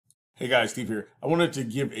Hey guys, Steve here. I wanted to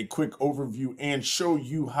give a quick overview and show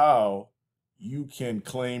you how you can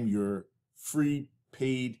claim your free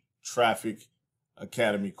paid traffic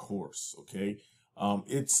academy course. Okay.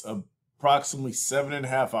 It's approximately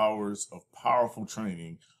 7.5 hours of powerful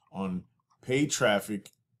training on paid traffic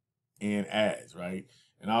and ads, right?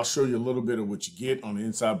 And I'll show you a little bit of what you get on the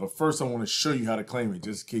inside, but first I want to show you how to claim it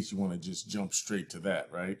just in case you want to just jump straight to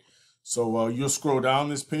that, right? So you'll scroll down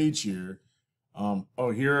this page here.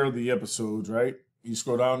 Here are the episodes, right? You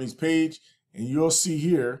scroll down this page and you'll see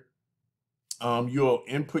here, you'll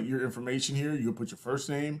input your information here. You'll put your first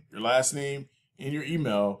name, your last name, and your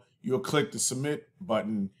email. You'll click the submit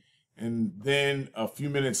button. And then a few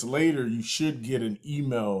minutes later, you should get an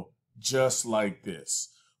email just like this.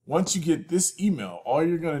 Once you get this email, all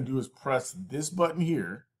you're going to do is press this button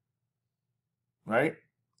here, right?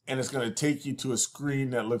 And it's going to take you to a screen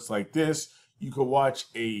that looks like this. You could watch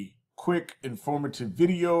a quick, informative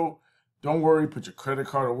video. Don't worry, put your credit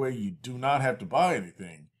card away. You do not have to buy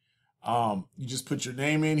anything. You just put your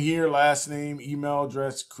name in here, last name, email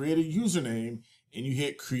address, create a username, and you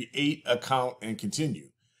hit create account and continue.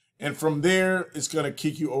 And from there, it's going to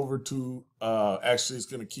kick you over to, it's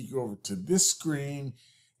going to kick you over to this screen.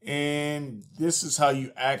 And this is how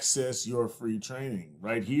you access your free training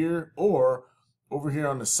right here, or over here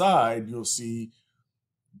on the side, you'll see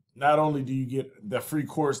not only do you get the free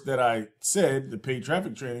course that I said, the paid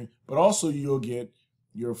traffic training, but also you'll get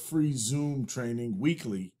your free Zoom training,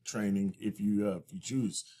 weekly training if you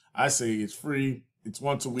choose. I say it's free, it's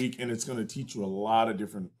once a week, and it's going to teach you a lot of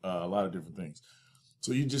different things.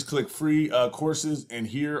 So you just click free courses, and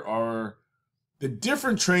here are the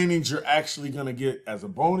different trainings you're actually going to get as a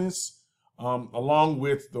bonus, along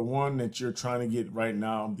with the one that you're trying to get right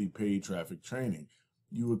now, the paid traffic training.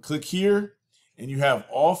 You would click here, and you have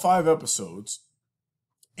all 5 episodes.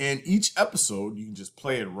 And each episode, you can just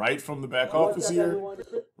play it right from the back office here,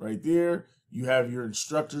 right there. You have your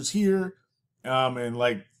instructors here. And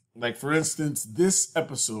like for instance, this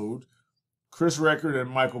episode, Chris Record and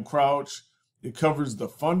Michael Crouch, it covers the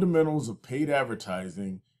fundamentals of paid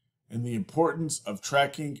advertising and the importance of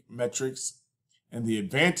tracking metrics and the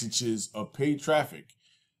advantages of paid traffic.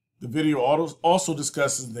 The video also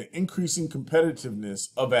discusses the increasing competitiveness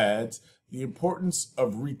of ads, the importance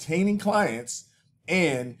of retaining clients,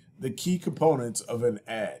 and the key components of an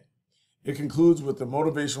ad. It concludes with a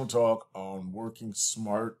motivational talk on working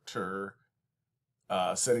smarter,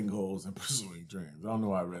 setting goals, and pursuing dreams. I don't know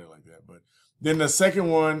why I read it like that, but then the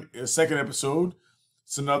second episode,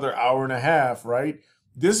 it's another 1.5 hours, right?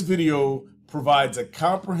 This video provides a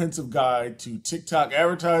comprehensive guide to TikTok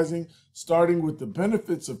advertising, starting with the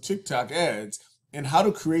benefits of TikTok ads and how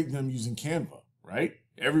to create them using Canva, right?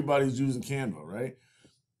 Everybody's using Canva, right?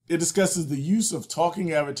 It discusses the use of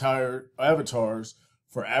talking avatars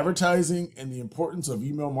for advertising and the importance of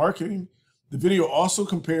email marketing. The video also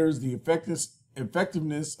compares the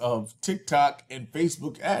effectiveness of TikTok and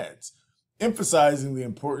Facebook ads, emphasizing the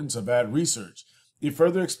importance of ad research. It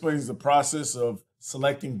further explains the process of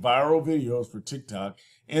selecting viral videos for TikTok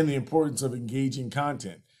and the importance of engaging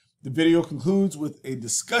content. The video concludes with a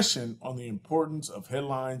discussion on the importance of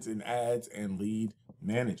headlines in ads and lead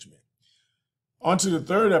management. On to the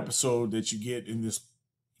third episode that you get in this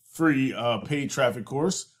free paid traffic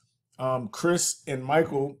course. Chris and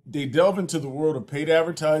Michael, they delve into the world of paid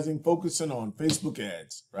advertising, focusing on Facebook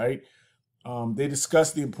ads, right? They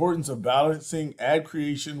discuss the importance of balancing ad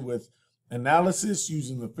creation with analysis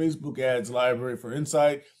using the Facebook ads library for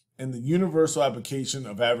insight and the universal application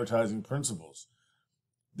of advertising principles.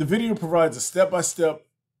 The video provides a step-by-step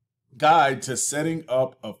guide to setting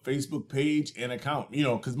up a Facebook page and account,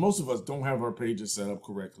 because most of us don't have our pages set up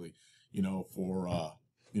correctly, for,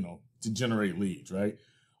 to generate leads, right?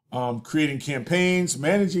 Creating campaigns,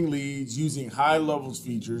 managing leads, using high levels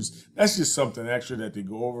features. That's just something extra that they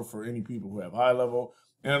go over for any people who have high level.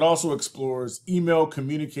 And it also explores email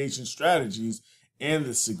communication strategies and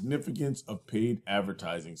the significance of paid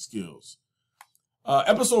advertising skills.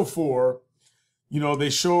 Episode 4, they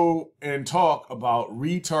show and talk about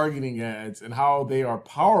retargeting ads and how they are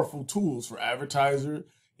powerful tools for advertisers,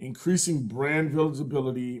 increasing brand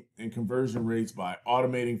visibility and conversion rates by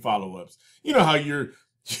automating follow-ups. You know how you're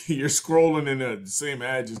scrolling and the same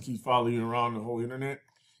ad just keeps following you around the whole internet?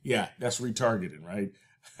 Yeah, that's retargeting, right?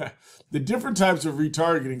 The different types of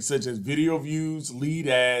retargeting, such as video views, lead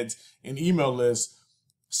ads, and email lists,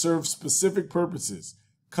 serve specific purposes.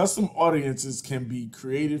 Custom audiences can be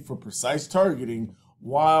created for precise targeting,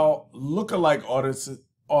 while lookalike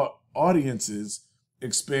audiences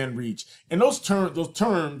expand reach. And those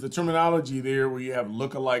terms, the terminology there where you have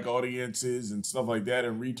lookalike audiences and stuff like that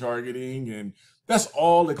and retargeting, and That's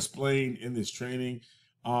all explained in this training.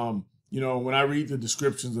 You know, when I read the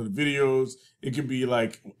descriptions of the videos, it can be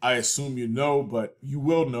like, I assume you know, but you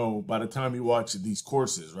will know by the time you watch these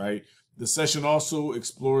courses, right? The session also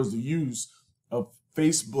explores the use of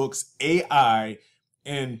Facebook's AI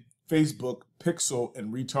and Facebook pixel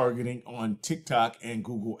and retargeting on TikTok and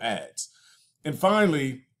Google Ads. And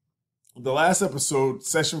finally, the last episode,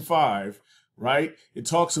 session 5, right? It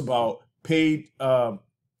talks about paid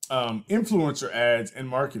influencer ads and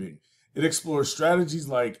marketing. It explores strategies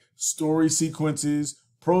like story sequences,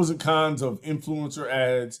 pros and cons of influencer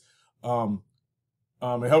ads.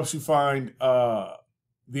 It helps you find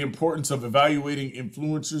the importance of evaluating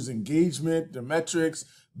influencers' engagement, the metrics,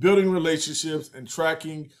 building relationships, and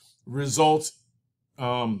tracking results.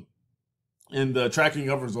 And the tracking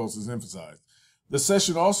of results is emphasized. The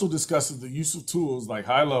session also discusses the use of tools like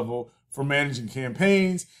High Level for managing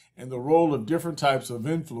campaigns and the role of different types of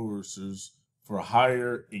influencers for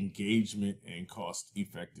higher engagement and cost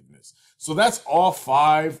effectiveness. So that's all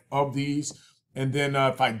 5 of these. And then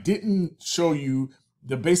if I didn't show you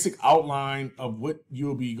the basic outline of what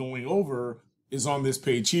you'll be going over is on this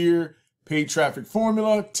page here: paid traffic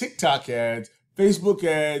formula, TikTok ads, Facebook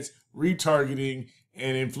ads, retargeting,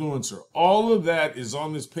 and influencer. All of that is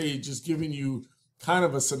on this page, just giving you kind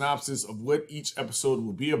of a synopsis of what each episode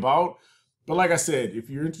will be about. But like I said, if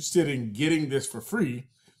you're interested in getting this for free,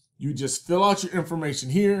 you just fill out your information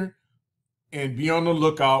here and be on the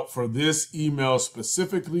lookout for this email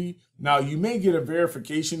specifically. Now, you may get a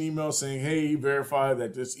verification email saying, hey, verify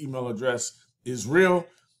that this email address is real.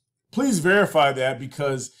 Please verify that,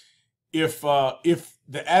 because if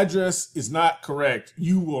the address is not correct,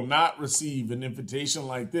 you will not receive an invitation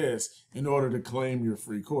like this in order to claim your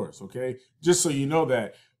free course, okay? Just so you know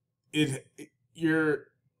that your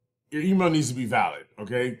email needs to be valid,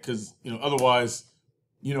 okay? Because, you know, otherwise,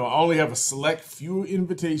 you know, I only have a select few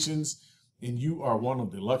invitations, and you are one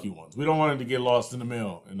of the lucky ones. We don't want it to get lost in the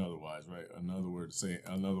mail, in otherwise, right? Another way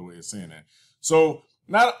of saying that. So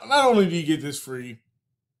not only do you get this free,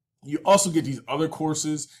 you also get these other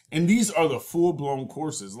courses, and these are the full-blown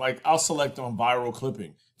courses. Like, I'll select on viral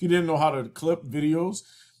clipping. If you didn't know how to clip videos,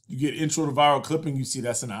 you get intro to viral clipping. You see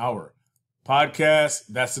that's an hour. Podcast,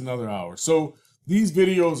 that's another hour. So these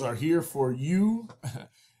videos are here for you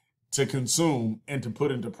to consume and to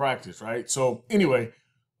put into practice, right? So anyway,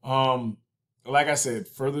 like I said,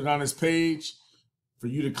 further down this page, for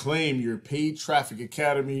you to claim your Paid Traffic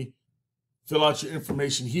Academy, fill out your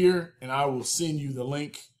information here, and I will send you the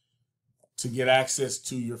link to get access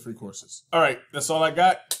to your free courses. All right, that's all I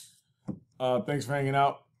got. Thanks for hanging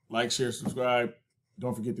out. Like, share, subscribe.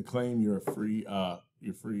 Don't forget to claim your free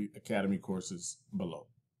Academy courses below.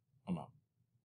 I'm out.